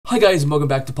Hi guys, and welcome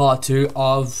back to part 2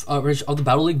 of the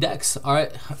Battle League decks.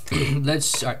 Alright,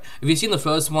 If you've seen the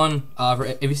first one,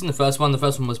 the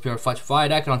first one was pure Fight for Fire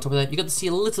deck, and on top of that, you got to see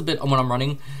a little bit on what I'm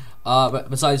running. But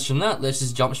besides from that, let's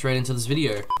just jump straight into this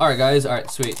video. Alright guys, alright,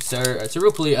 sweet. So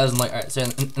real quickly, as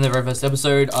in in the very first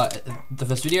episode, the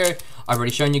first video, I've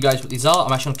already shown you guys what these are.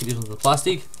 I'm actually gonna keep these ones in the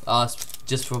plastic,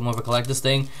 just for more of a collector's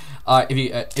thing.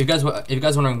 If you guys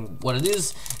wondering what it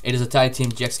is a tag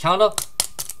team GX counter.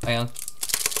 Hang on.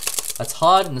 That's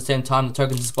hard, and at the same time the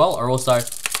tokens as well are also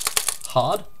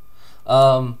hard.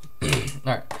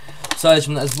 Alright. So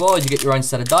from that as well, you get your own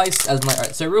set of dice.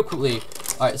 Alright, so real quickly,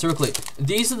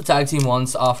 these are the tag team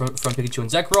ones from Pikachu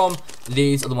and Zekrom.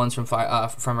 These are the ones from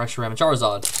Reshiram and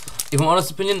Charizard. If I'm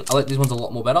honest opinion, I like these ones a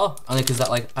lot more better. Only because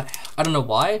that I don't know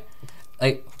why.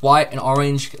 Like white and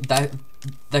orange, that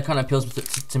kind of appeals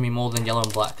to me more than yellow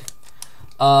and black.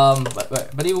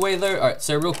 But either way though, alright,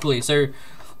 so real quickly, so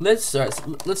let's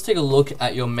take a look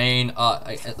at your main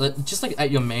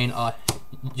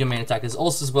your main attackers.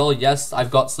 Also as well, yes,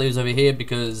 I've got sleeves over here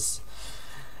because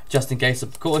just in case of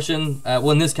precaution.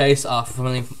 Well, in this case,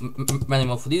 mainly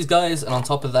more for these guys, and on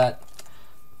top of that,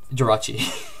 Jirachi.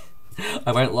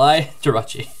 I won't lie,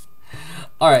 Jirachi.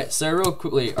 Alright, so real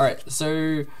quickly,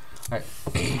 so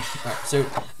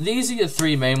these are your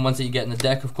three main ones that you get in the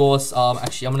deck, of course.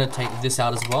 Actually, I'm gonna take this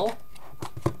out as well.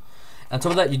 On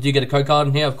top of that, you do get a code card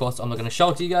in here. Of course, I'm not going to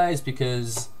show it to you guys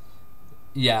because,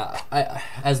 yeah,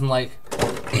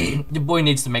 your boy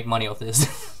needs to make money off this.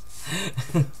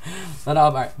 But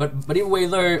alright, but either way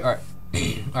though,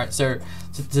 alright, so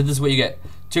this is what you get: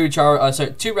 two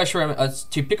Reshiram,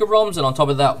 two Pika-Roms, and on top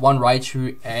of that, one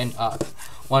Raichu and a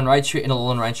Alolan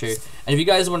Raichu. And if you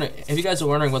guys are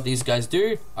wondering what these guys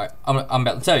do, alright, I'm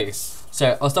about to tell you.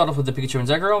 So I'll start off with the Pikachu and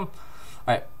Zekrom.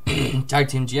 Alright, tag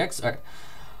team GX. Alright.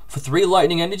 For 3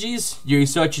 lightning energies, you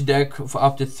search your deck for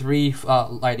up to 3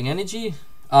 lightning energy.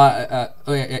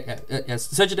 Yes,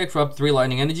 search your deck for up to 3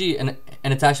 lightning energy and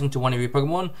attach them to one of your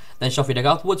Pokemon. Then shuffle your deck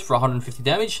afterwards for 150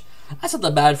 damage. That's not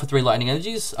that bad for 3 lightning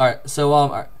energies. Alright, so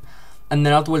alright. And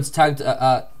then afterwards tag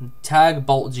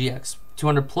Bolt GX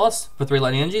 200 plus for 3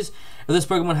 lightning energies. If this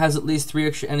Pokemon has at least 3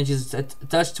 extra energies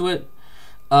attached to it,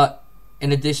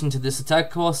 in addition to this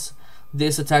attack cost,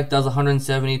 this attack does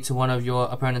 170 to one of your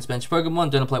opponent's bench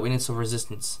Pokemon. Don't apply weakness or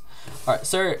resistance. Alright,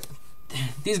 so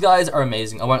these guys are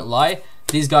amazing. I won't lie.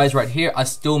 These guys right here are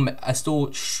still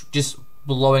just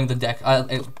blowing the deck,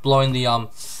 blowing the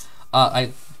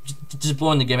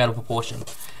game out of proportion.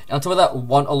 And on top of that,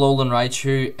 one Alolan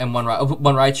Raichu and one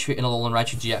Raichu and Alolan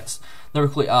Raichu GX. Now,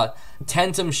 quickly,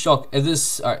 Tantum Shock. If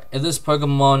this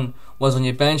Pokemon was on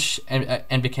your bench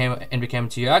and became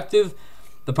to your active,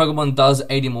 the Pokemon does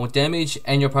 80 more damage,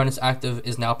 and your opponent's active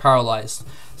is now paralyzed.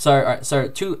 So, alright, so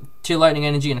two lightning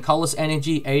energy and a colorless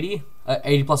energy, 80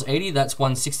 plus 80. That's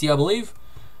 160, I believe.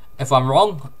 If I'm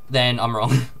wrong, then I'm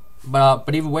wrong.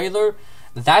 But either way though,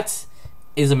 that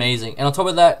is amazing. And on top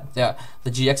of that, the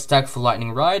GX attack for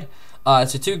Lightning Ride.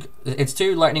 It's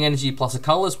two lightning energy plus a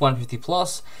colorless, 150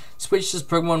 plus. Switch this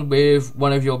Pokemon with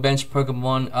one of your bench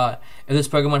Pokemon. If this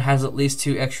Pokemon has at least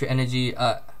 2 extra energy.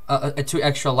 2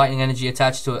 extra lightning energy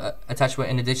attached to it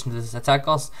in addition to this attack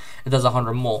cost, it does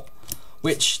 100 more,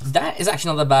 which that is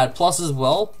actually not that bad. Plus as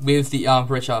well with the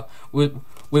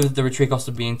with the retreat cost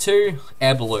of being 2,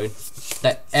 Air Balloon.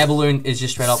 That Air Balloon is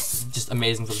just straight up just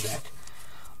amazing for the deck.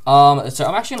 So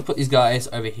I'm actually gonna put these guys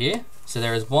over here. So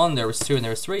there is 1, there is 2, and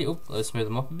there is 3. Oop, let's move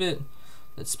them up a bit.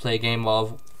 Let's play a game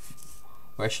of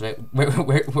where should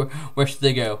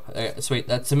they go? Sweet.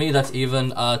 That to me that's even.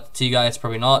 To you guys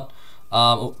probably not.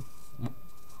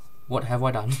 What have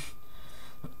I done?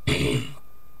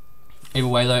 Either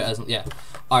way though, yeah.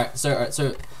 Alright,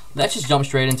 so let's just jump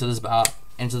straight into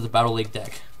the Battle League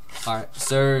deck. Alright,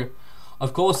 so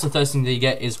of course the first thing that you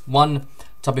get is one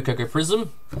Tapu Koko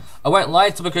Prism. I won't lie,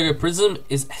 Tapu Koko Prism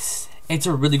it's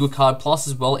a really good card, plus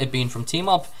as well, it being from Team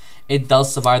Up, it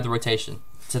does survive the rotation.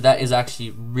 So that is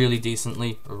actually really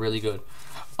good.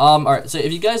 Alright, so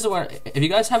if you guys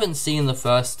haven't seen the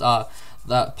first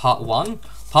that part one,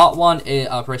 it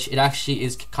actually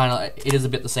is it is a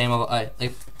bit the same.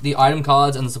 Like the item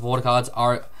cards and the supporter cards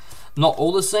are not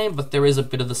all the same, but there is a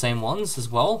bit of the same ones as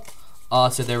well.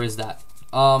 So there is that.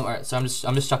 Alright, so I'm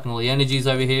just chucking all the energies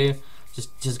over here,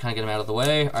 just kind of get them out of the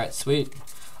way. Alright, sweet.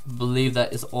 I believe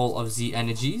that is all of the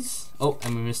energies. Oh,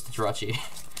 and we missed the Jirachi.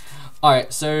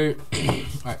 Alright, so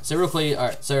real quickly.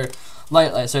 Alright, so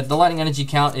the lightning energy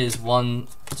count is 1,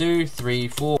 2, 3,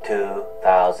 4.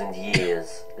 2,000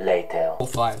 years later. 4,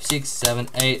 5, 6, 7,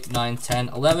 8, 9, 10,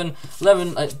 11.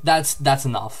 11. That's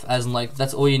enough. As in, like,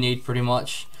 that's all you need pretty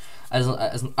much. as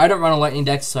I don't run a lightning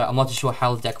deck, so I'm not too sure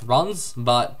how the deck runs,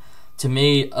 but to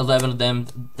me, 11 of them,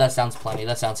 that sounds plenty.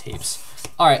 That sounds heaps.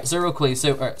 Alright, so real quickly,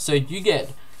 so you get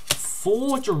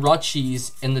 4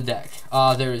 Jirachiiii'S in the deck.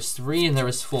 There is 3 and there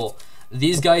is 4.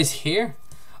 These guys here,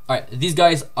 alright, these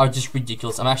guys are just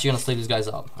ridiculous. I'm actually gonna sleeve these guys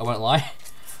up. I won't lie,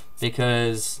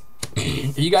 because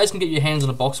if you guys can get your hands on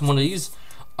a box of one of these,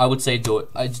 I would say do it.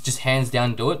 I just hands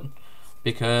down do it,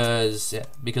 because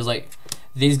like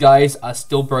these guys are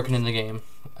still broken in the game.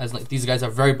 As like these guys are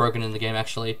very broken in the game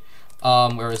actually.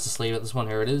 Where is the sleeve of this one?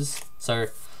 Here it is. So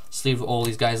sleeve all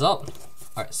these guys up.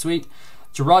 Alright, sweet.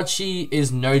 Jirachiiii'S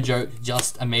is no joke,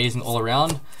 just amazing all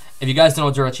around. If you guys don't know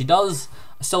what Jirachiiii'S does,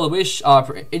 Stellar Wish,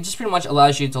 it just pretty much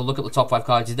allows you to look at the top 5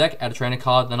 cards of your deck, add a trainer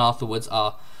card, then afterwards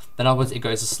it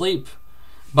goes to sleep.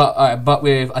 But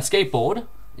with a skateboard,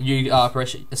 a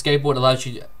skateboard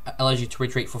allows you to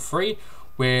retreat for free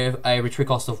with a retreat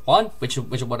cost of 1, which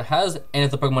is what it has, and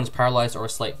if the Pokemon is paralyzed or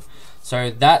asleep.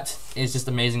 So that is just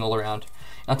amazing all around.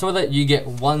 On top of that, you get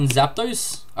 1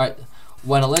 Zapdos, alright,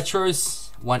 1 Electros,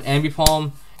 1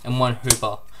 Ambipom, and 1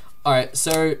 Hooper. Alright,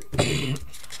 so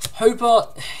Hooper,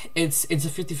 it's a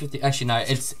 50-50. Actually, no,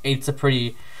 it's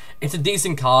a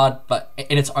decent card, but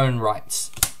in its own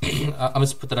rights. I'm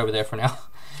just put that over there for now.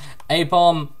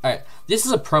 Apom, alright, this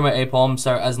is a promo Apom,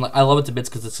 so I love it to bits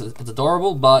because it's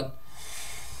adorable, but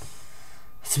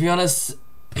to be honest,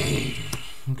 it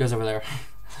goes over there.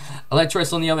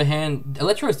 Electros, on the other hand,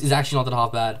 Electros is actually not that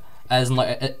half bad, as in,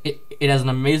 like it has an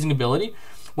amazing ability.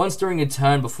 Once during a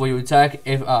turn before you attack,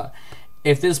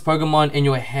 if this Pokemon in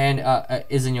your hand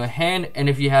is in your hand, and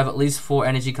if you have at least 4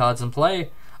 energy cards in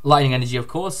play, lightning energy of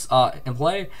course, in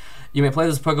play, you may play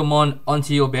this Pokemon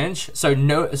onto your bench. So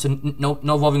no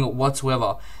evolving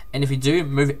whatsoever. And if you do,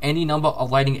 move any number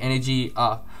of lightning energy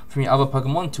from your other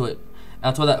Pokemon to it. And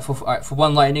on top of that, for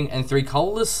 1 lightning and 3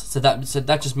 colorless, so that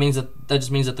just means that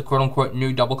the quote unquote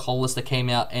new double colorless that came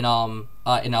out in our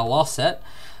last set,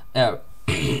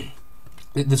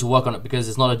 this will work on it because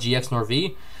it's not a GX nor a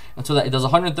V. Until that, it does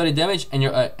 130 damage, and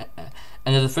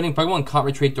the defending Pokemon can't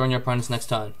retreat during your opponent's next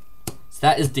turn. So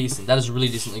that is decent. That is really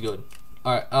decently good.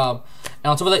 Alright, and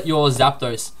on top of that, your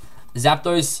Zapdos.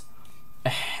 Zapdos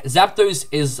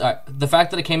is the fact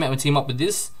that it came out and team up with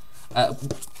this.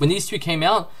 When these two came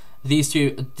out, these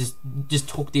two just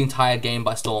took the entire game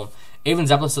by storm. Even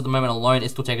Zapdos at the moment alone is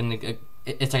still taking the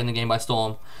game by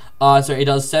storm. So it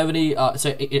does 70.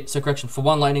 So correction, for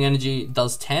 1 lightning energy, it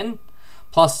does 10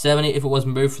 plus 70 if it was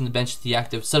moved from the bench to the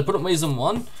active. So to put it reason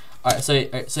 1. Alright, so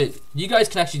you guys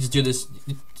can actually just do this.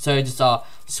 So just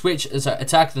switch,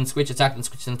 attack, then switch, attack, then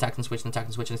switch, then attack, then switch, then attack,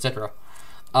 then switch, etc.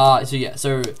 So yeah,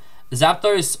 so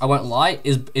Zapdos, I won't lie,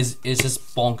 is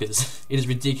just bonkers. It is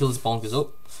ridiculous bonkers.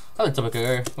 Oh, hello Tapu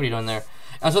Koko, what are you doing there?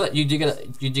 And so that you do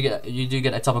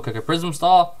get a Tapu Koko Prism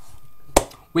Star,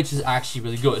 which is actually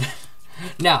really good.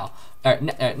 Now,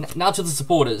 now to the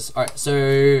supporters. Alright, so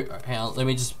hang on, let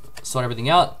me just sort everything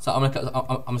out. So I'm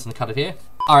just gonna cut it here.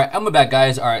 Alright, and we're back,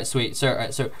 guys. Alright, sweet.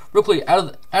 So real quick,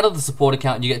 out of the support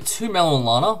account, you get 2 Mallow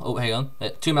Lana. Oh, hang on,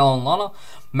 2 Mallow Lana.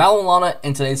 Mallow Lana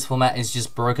in today's format is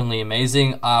just brokenly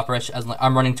amazing. As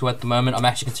I'm running 2 at the moment. I'm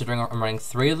actually considering I'm running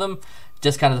 3 of them.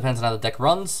 Just kind of depends on how the deck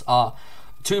runs.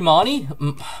 2 Marnie.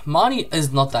 Marnie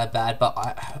is not that bad, but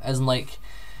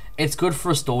it's good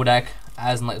for a store deck.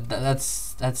 As in, like,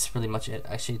 that's pretty much it.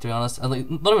 Actually, to be honest, not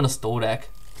even a store deck.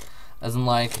 As in,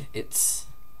 like, it's.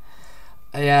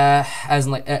 Yeah, as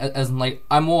in like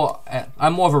I'm more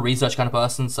of a research kind of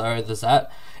person, so there's that.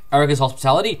 Erica's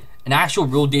Hospitality, an actual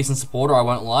real decent supporter, I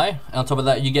won't lie. And on top of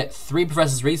that, you get 3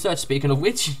 Professor's Research, speaking of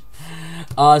which.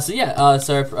 So yeah,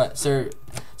 so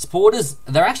supporters,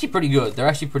 they're actually pretty good.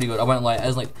 I won't lie.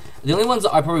 As like the only ones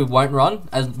that I probably won't run,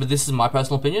 but this is my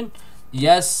personal opinion.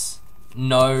 Yes,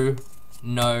 no,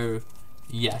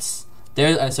 yes.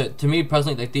 So to me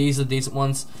personally, like these are decent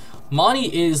ones.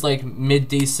 Marnie is like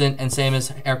mid-decent and same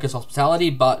as Erica's Hospitality,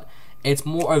 but it's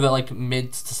more over like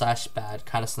mid to / bad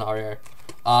kind of scenario.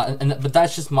 But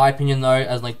that's just my opinion though.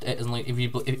 As like if you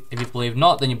believe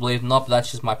not, then you believe not. But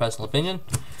that's just my personal opinion.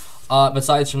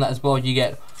 Besides from that as well, you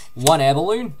get 1 Air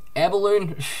Balloon. Air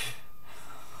Balloon.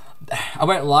 I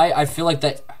won't lie. I feel like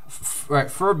that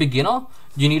for a beginner,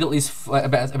 you need at least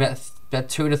about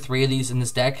 2 to 3 of these in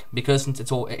this deck because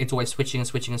it's always switching.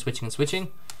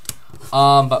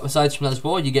 But besides from that as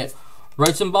well, you get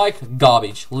Rotom Bike,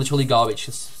 garbage, literally garbage.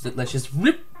 Let's just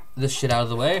rip this shit out of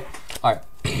the way. Alright.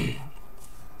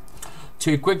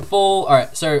 2 Quick Ball.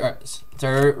 Alright, so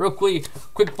real quick,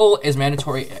 Quick Ball is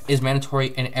mandatory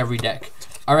in every deck.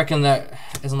 I reckon that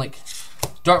isn't like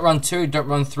don't run 2, don't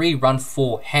run 3, run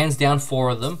 4. Hands down 4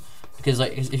 of them. Because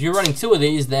like if you're running 2 of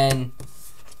these, then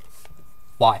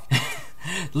why?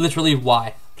 Literally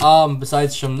why?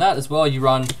 Besides from that as well, you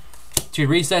run 2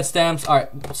 reset stamps. Alright,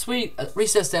 sweet.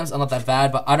 Reset stamps are not that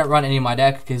bad, but I don't run any in my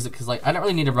deck because like I don't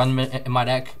really need to run them in my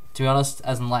deck, to be honest,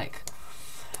 as in like.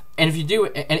 And if you do,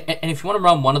 and if you want to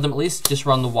run one of them at least, just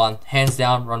run the one. Hands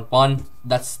down, run one.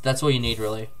 That's all you need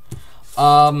really.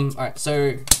 Alright,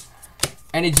 so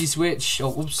energy switch,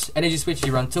 energy switch,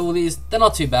 you run 2 of these. They're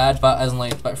not too bad, but as in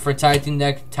like, but for a tag team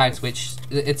deck, tag switch,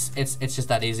 it's just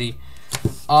that easy.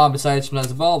 Besides from that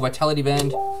as well, vitality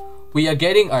band. We are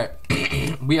getting,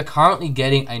 we are currently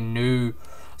getting a new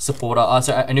supporter,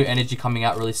 so a new energy coming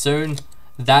out really soon.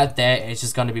 That there is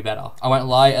just going to be better. I won't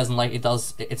lie, as in like it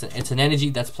does, it's an energy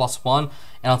that's +1,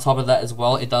 and on top of that as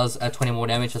well, it does 20 more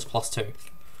damage, that's +2.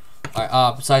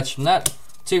 Alright, besides from that,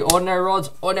 2 ordinary rods.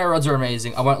 Ordinary rods are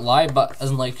amazing, I won't lie, but as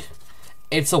in like,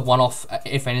 it's a one-off,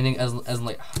 if anything, as in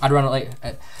like, I'd run like,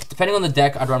 depending on the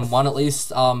deck, I'd run 1 at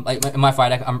least. Like in my fire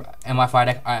deck,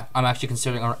 I'm actually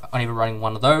considering on either running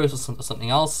 1 of those or something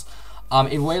else.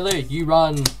 In Whaler, you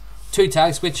run 2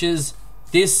 tag switches.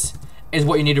 This is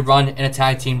what you need to run in a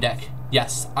tag team deck.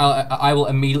 Yes, I will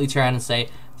immediately turn around and say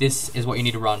this is what you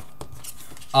need to run.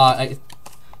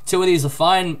 2 of these are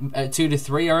fine. 2 to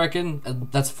 3, I reckon.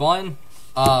 That's fine.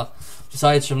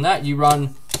 Besides from that, you run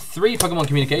 3 Pokemon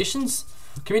communications.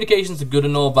 Communications are good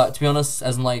and all, but to be honest,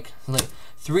 as in like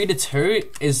 3 to 2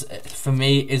 is for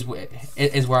me is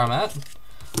where I'm at.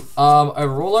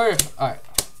 Overall, alright,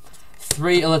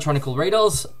 3 electronical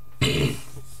radars.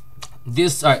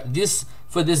 This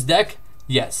for this deck,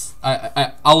 yes,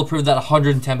 I will approve that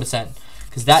 110%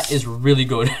 because that is really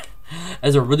good.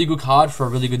 That's a really good card for a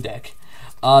really good deck.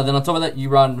 Then on top of that, you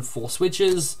run 4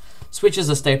 switches. Switches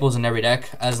are staples in every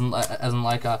deck, as in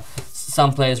like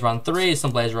some players run 3,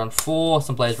 some players run 4,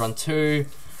 some players run 2.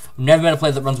 I've never met a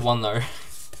player that runs 1 though.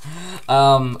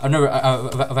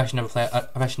 I've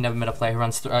actually never met a player who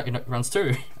runs runs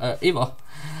 2 either.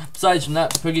 Besides from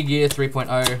that, Pokegear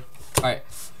 3.0. Alright,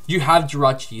 you have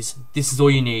Jirachiiii'S. This is all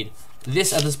you need.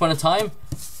 This at this point in time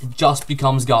just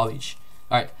becomes garbage.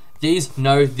 Alright, these,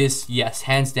 no, this, yes,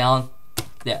 hands down.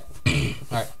 Yeah.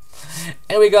 Alright.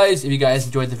 Anyway guys, if you guys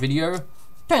enjoyed the video,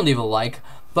 don't leave a like,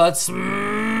 but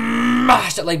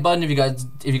smash that like button if you guys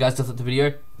liked the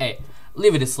video. Hey,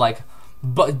 leave a dislike,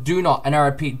 but do not, and I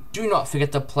repeat, do not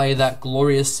forget to play that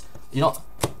glorious,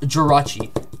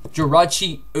 Jirachi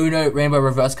Uno Rainbow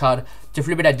Reverse card to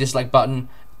flip that dislike button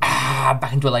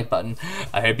back into a like button.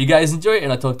 I hope you guys enjoy it,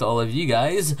 and I'll talk to all of you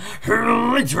guys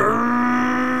later.